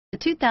The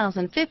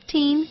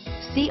 2015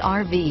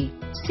 CR-V.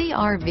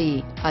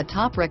 CR-V, a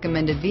top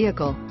recommended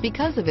vehicle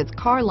because of its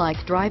car-like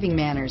driving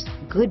manners,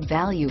 good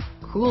value,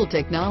 cool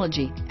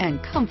technology,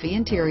 and comfy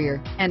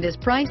interior, and is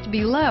priced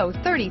below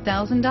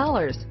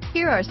 $30,000.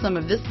 Here are some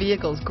of this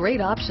vehicle's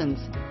great options: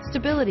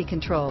 stability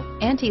control,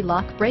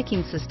 anti-lock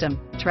braking system,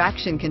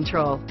 traction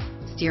control,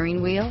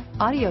 steering wheel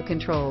audio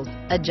controls,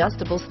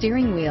 adjustable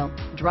steering wheel,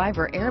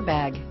 driver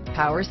airbag,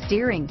 power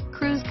steering,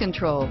 cruise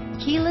control,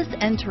 keyless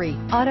entry,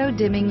 auto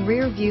dimming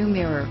rear view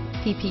mirror,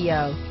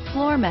 PPO,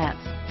 floor mats,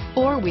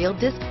 four-wheel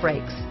disc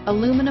brakes,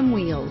 aluminum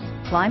wheels,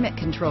 climate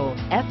control,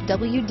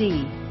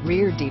 FWD,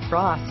 rear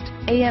defrost,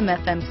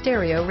 AM/FM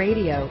stereo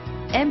radio,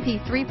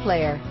 MP3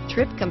 player,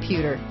 trip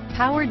computer,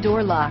 power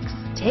door locks.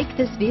 Take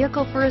this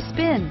vehicle for a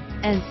spin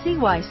and see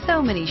why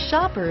so many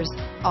shoppers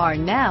are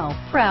now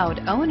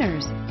proud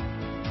owners.